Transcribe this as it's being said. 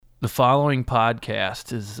The following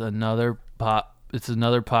podcast is another It's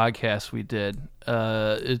another podcast we did.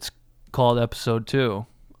 It's called Episode 2.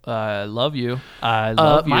 I love you. I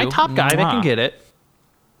love you. My top guy that can get it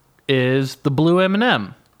is the Blue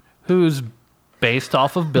M&M, who's based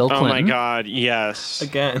off of Bill Clinton. Oh my God, yes.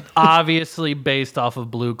 again. Obviously based off of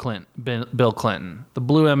Bill Clinton. The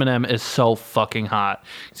Blue M&M is so fucking hot.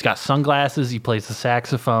 He's got sunglasses. He plays the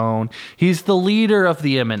saxophone. He's the leader of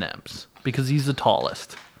the M&Ms because he's the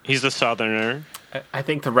tallest. He's the Southerner. I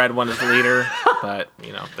think the red one is the leader, but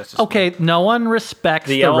that's just Okay, no one respects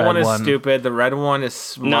The the yellow red one is stupid. The red one is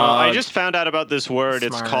smug. No, I just found out about this word.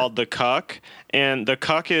 Smart. It's called the cuck, and the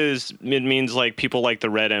cuck it means like people like the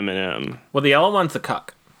red M&M. Well, the yellow one's the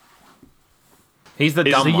cuck. He's the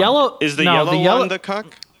dumb the one. yellow Is the no, yellow the yellow one the cuck?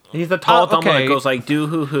 He's the tall dumb one okay. that goes like do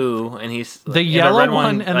hoo hoo, and he's The yellow red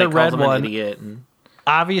one and like, the red calls him an one- idiot, and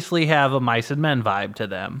obviously have a Mice and Men vibe to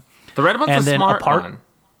them. the red one's And the then smart apart- one.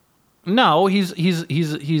 No, he's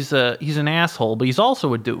an asshole, but he's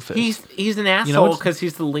also a doofus. He's an know, asshole it's- because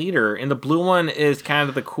he's the leader, and the blue one is kind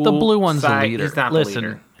of the cool. the blue one's side. the leader. He's not Listen. the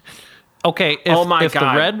leader. Okay, if, Oh my if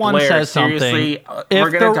God, the red one Blair, says seriously, something, if we're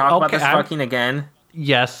gonna the- talk about okay, this I'm- fucking again.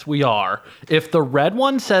 Yes, we are. If the red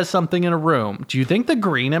one says something in a room, do you think the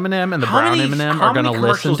green M&M and the brown M&M are going to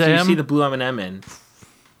listen to do you him? see the blue M&M in?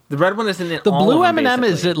 The red one isn't in The all blue of them, M&M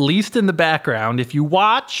is basically. at least in the background. If you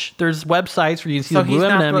watch, there's websites where you can see So the blue he's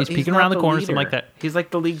not M&M. He's peeking not around the corner, something leader. like that. He's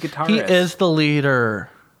like the lead guitarist. He is the leader.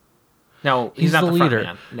 No, he's not the the leader.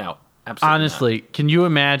 front man. No, absolutely. Honestly, can you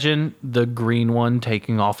imagine the green one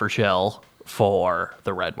taking off her shell for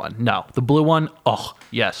the red one? No. The blue one, oh,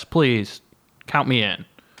 yes, please. Count me in.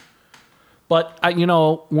 But,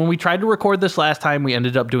 when we tried to record this last time, we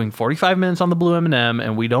ended up doing 45 minutes on the Blue M&M,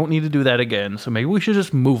 and we don't need to do that again. So maybe we should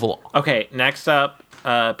just move along. not. Okay, next up,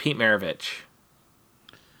 Pete Maravich.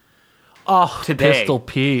 Oh, Today. Pistol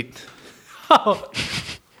Pete.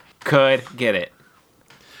 Could get it.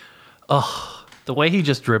 The way he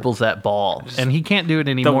just dribbles that ball. And he can't do it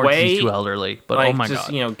anymore because he's way, too elderly. But Like, oh my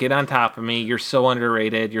just, God. get on top of me. You're so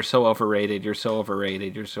underrated. You're so overrated. You're so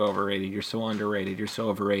overrated. You're so overrated. You're so underrated. You're so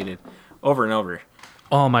overrated. Over and over.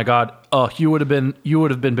 Oh my God. Oh, you would have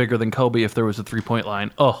been bigger than Kobe if there was a 3-point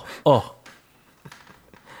line. Oh.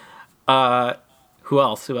 Who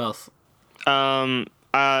else?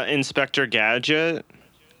 Inspector Gadget.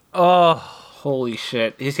 Oh. Holy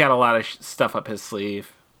shit. He's got a lot of stuff up his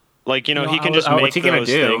sleeve. Like, he I can was- just I- make what's he gonna those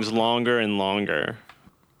do? things longer and longer.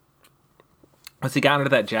 What's he got under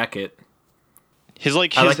that jacket? His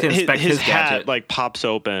like I his, like to inspect his his hat gadget. like pops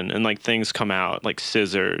open and like things come out like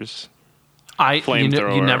scissors. You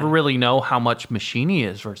Flamethrower. never really know how much machine he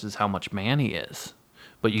is versus how much man he is.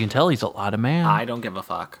 But you can tell he's a lot of man. I don't give a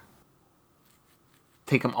fuck.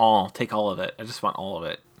 Take them all. Take all of it. I just want all of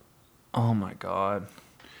it. Oh my God.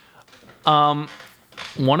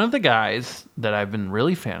 One of the guys that I've been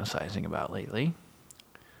really fantasizing about lately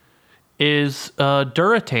is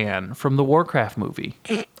Duratan from the Warcraft movie.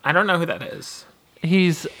 I don't know who that is.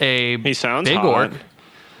 He's a He sounds big hot.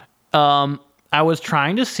 orc. I was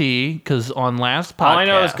trying to see, because on last podcast... All I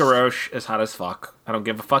know is Garrosh is hot as fuck. I don't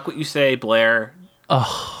give a fuck what you say, Blair.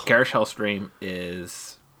 Garrosh Hellstream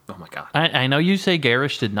is... Oh my God. I know you say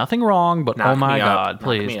Garish did nothing wrong, but Knock oh my me up. God, Knock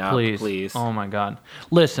please, me up, please, please. oh my God.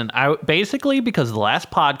 Listen, basically because of the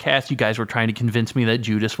last podcast, you guys were trying to convince me that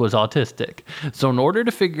Judas was autistic. So in order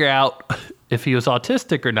to figure out if he was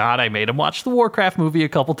autistic or not, I made him watch the Warcraft movie a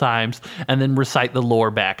couple times and then recite the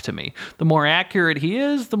lore back to me. The more accurate he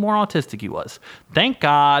is, the more autistic he was. Thank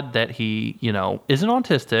God that he, isn't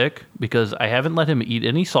autistic, because I haven't let him eat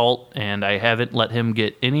any salt and I haven't let him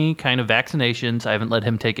get any kind of vaccinations. I haven't let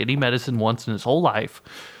him take any medicine once in his whole life.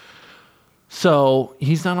 So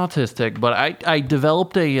he's not autistic, but I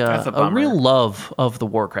developed That's a a bummer. real love of the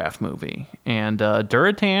Warcraft movie. And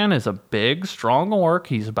Duratan is a big, strong orc.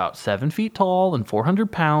 He's about 7 feet tall and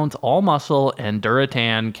 400 pounds, all muscle, and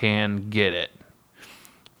Duratan can get it.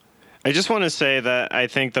 I just want to say that I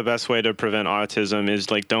think the best way to prevent autism is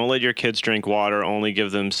like don't let your kids drink water, only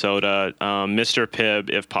give them soda, Mr. Pibb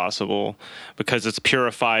if possible, because it's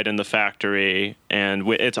purified in the factory and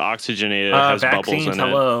it's oxygenated, it has bubbles vaccines, in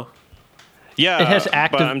hello. it. Yeah, It has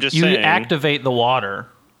but I'm just you saying activate the water.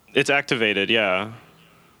 it's activated. Yeah.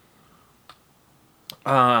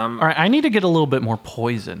 All right, I need to get a little bit more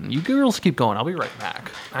poison. You girls keep going. I'll be right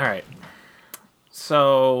back. All right.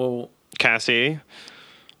 So, Cassie,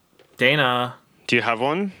 Dana, do you have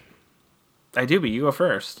one? I do, but you go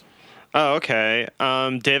first. Oh, okay.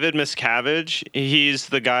 David Miscavige, he's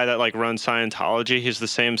the guy that like runs Scientology. He's the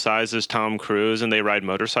same size as Tom Cruise, and they ride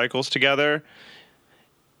motorcycles together.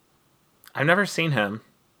 I've never seen him.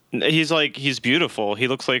 He's beautiful. He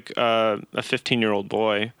looks like a 15-year-old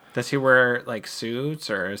boy. Does he wear like suits,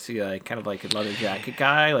 or is he like kind of like a leather jacket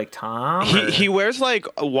guy, like Tom? He wears like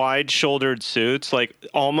wide-shouldered suits, like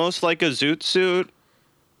almost like a zoot suit,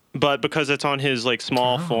 but because it's on his like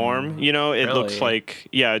small form, it really? looks like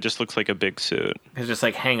it just looks like a big suit. It's just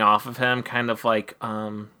like hang off of him, kind of like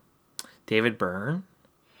David Byrne.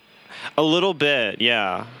 A little bit,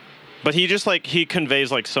 yeah. But he just like he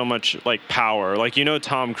conveys like so much like power. Like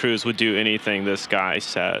Tom Cruise would do anything this guy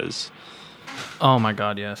says. Oh my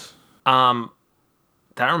God, yes. That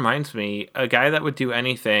reminds me, a guy that would do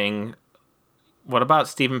anything. What about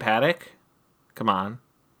Stephen Paddock? Come on.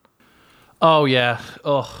 Oh yeah.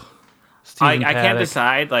 Oh. I can't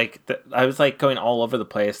decide. Like I was like going all over the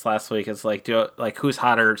place last week. It's like who's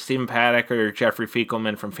hotter, Stephen Paddock or Jeffrey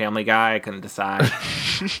Fiegelman from Family Guy? I couldn't decide.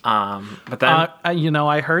 But then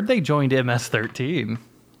I heard they joined MS-13.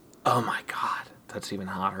 Oh my God, that's even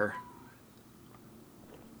hotter.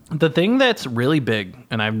 The thing that's really big,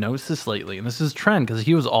 and I've noticed this lately, and this is a trend because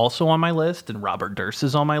he was also on my list, and Robert Durst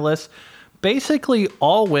is on my list. Basically,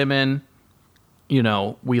 all women,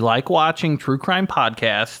 we like watching true crime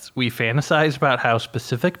podcasts. We fantasize about how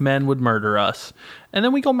specific men would murder us, and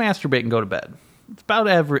then we go masturbate and go to bed. It's about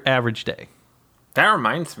every average day. That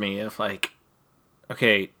reminds me of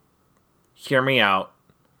okay, hear me out.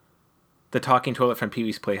 The talking toilet from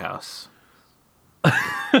Pee-wee's Playhouse.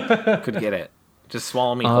 Could get it. Just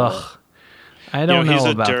swallow me whole. I don't know he's a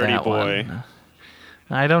about dirty that boy. one.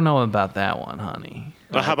 I don't know about that one, honey.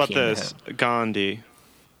 Well, how about this? Gandhi.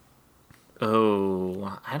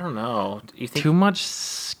 Oh, I don't know. You think Too much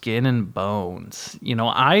skin and bones.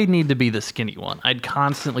 I need to be the skinny one. I'd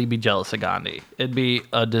constantly be jealous of Gandhi. It'd be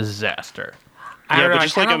a disaster. Yeah, but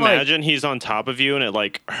just imagine he's on top of you and it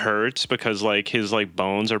like hurts because like his like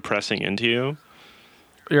bones are pressing into you.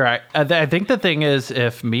 You're right. I think the thing is,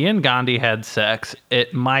 if me and Gandhi had sex,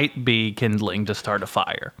 it might be kindling to start a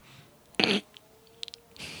fire.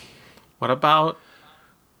 What about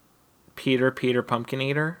Peter Pumpkin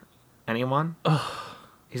Eater? Anyone?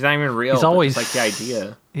 He's not even real. He's always like the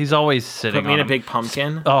idea. He's always sitting. Put me in on a big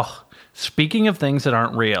pumpkin. Oh, speaking of things that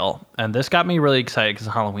aren't real, and this got me really excited because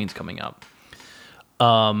Halloween's coming up.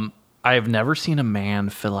 I've never seen a man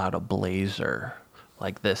fill out a blazer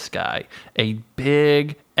like this guy. A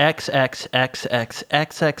big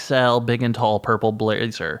XXXXXXL big and tall purple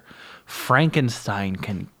blazer. Frankenstein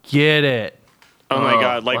can get it. Oh my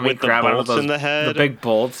God, like with the bolts in the head? The big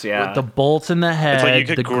bolts, yeah. With the bolts in the head, it's like you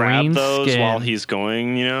could the grab green those skin. while he's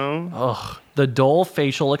going, Ugh, the dull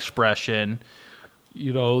facial expression.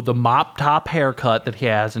 The mop top haircut that he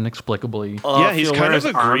has inexplicably. Yeah, he's kind of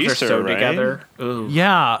a greaser, right? Together. Ooh.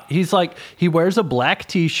 Yeah, he's like, he wears a black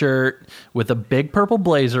t-shirt with a big purple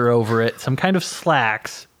blazer over it, some kind of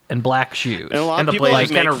slacks, and black shoes. And a lot of people like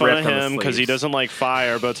make fun of him because he doesn't like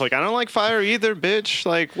fire, but it's like, I don't like fire either, bitch.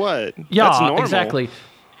 Like, what? Yeah, that's normal. Exactly.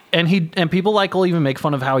 And people will even make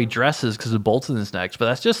fun of how he dresses because of bolts in his neck, but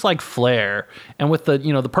that's just like flair. And with the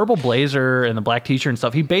the purple blazer and the black t-shirt and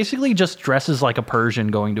stuff, he basically just dresses like a Persian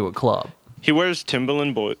going to a club. He wears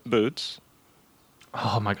Timberland boots.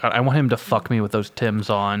 Oh my God, I want him to fuck me with those Timbs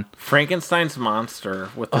on. Frankenstein's monster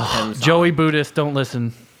with the Timbs Joey on. Buddhist, don't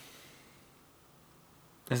listen.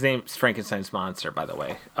 His name's Frankenstein's monster, by the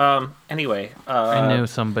way. Anyway, I knew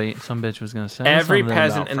some bitch was gonna say every something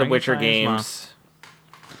peasant about in the Witcher Frankenstein's games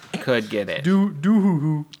could get it.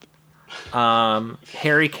 Do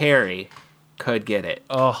Harry Carey could get it.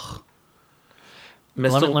 Ugh.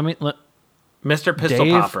 Mr. Pistol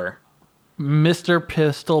Dave, Popper. Mr.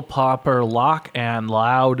 Pistol Popper, lock and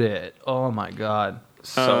loud it. Oh my God.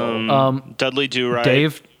 So Dudley Do-Right.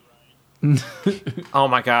 Dave. Oh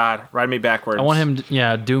my God, ride me backwards. I want him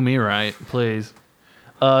to, do me right, please.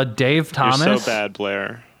 Dave Thomas. You're so bad,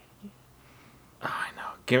 Blair. Oh, I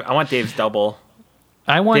know. I want Dave's double.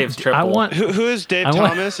 I want Dave's triple. I want Who is Dave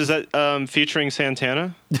Thomas? Is that featuring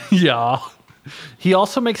Santana? Yeah. He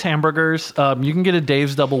also makes hamburgers. You can get a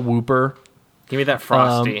Dave's double whooper. Give me that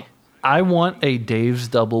Frosty. I want a Dave's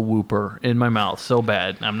double whooper in my mouth so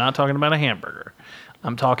bad. I'm not talking about a hamburger.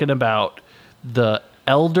 I'm talking about the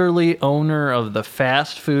elderly owner of the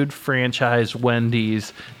fast food franchise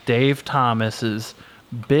Wendy's, Dave Thomas's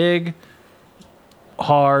big,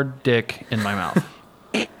 hard dick in my mouth.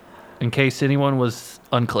 In case anyone was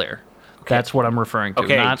unclear. Okay. That's what I'm referring to,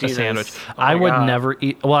 not Jesus. A sandwich. I would never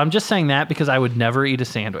eat... Well, I'm just saying that because I would never eat a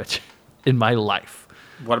sandwich in my life.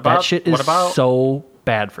 What about... That shit is so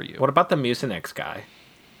bad for you. What about the Mucinex guy?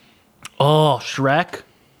 Oh, Shrek?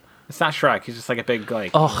 It's not Shrek. He's just like a big,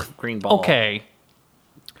 green ball. Okay.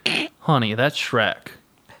 Honey, that's Shrek.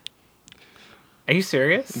 Are you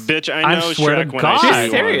serious? Bitch, I know swear to Shrek when God. I see She's one.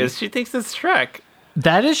 serious. She thinks it's Shrek.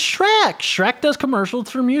 That is Shrek. Shrek does commercials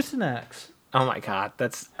for Mucinex. Oh my god,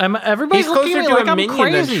 that's Everybody's he's looking closer at me to like a I'm minion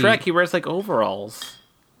crazy. than Shrek. He wears like overalls.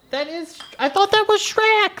 That is. I thought that was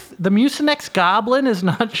Shrek. The Mucinex goblin is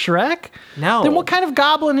not Shrek. No. Then what kind of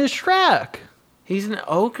goblin is Shrek? He's an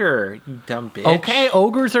ogre, you dumb bitch. Okay,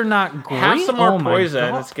 ogres are not green. Have some more Oh my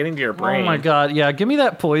poison. God. It's getting to your brain. Oh my god, yeah, give me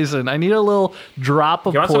that poison. I need a little drop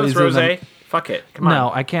of You want some of poison. this rosé? Fuck it. Come on.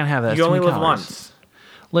 No, I can't have that. You It's too only many live calories. once.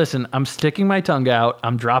 Listen, I'm sticking my tongue out.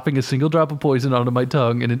 I'm dropping a single drop of poison onto my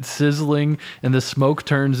tongue, and it's sizzling, and the smoke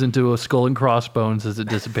turns into a skull and crossbones as it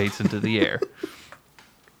dissipates into the air.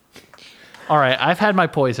 All right, I've had my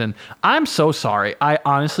poison. I'm so sorry. I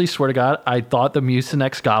honestly swear to God, I thought the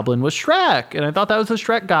Mucinex goblin was Shrek, and I thought that was a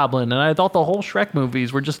Shrek goblin, and I thought the whole Shrek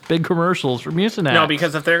movies were just big commercials for Mucinex. No,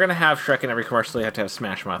 because if they're gonna have Shrek in every commercial, they have to have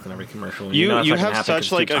Smash Mouth in every commercial. And You know it's not gonna have happen 'cause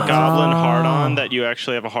such like it's a too goblin expensive. hard-on that you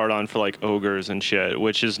actually have a hard-on for like ogres and shit,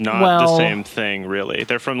 which is not the Well- same thing really.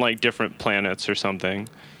 They're from like different planets or something.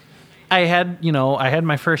 I had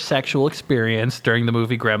my first sexual experience during the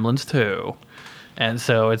movie Gremlins 2, and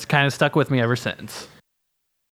so it's kind of stuck with me ever since.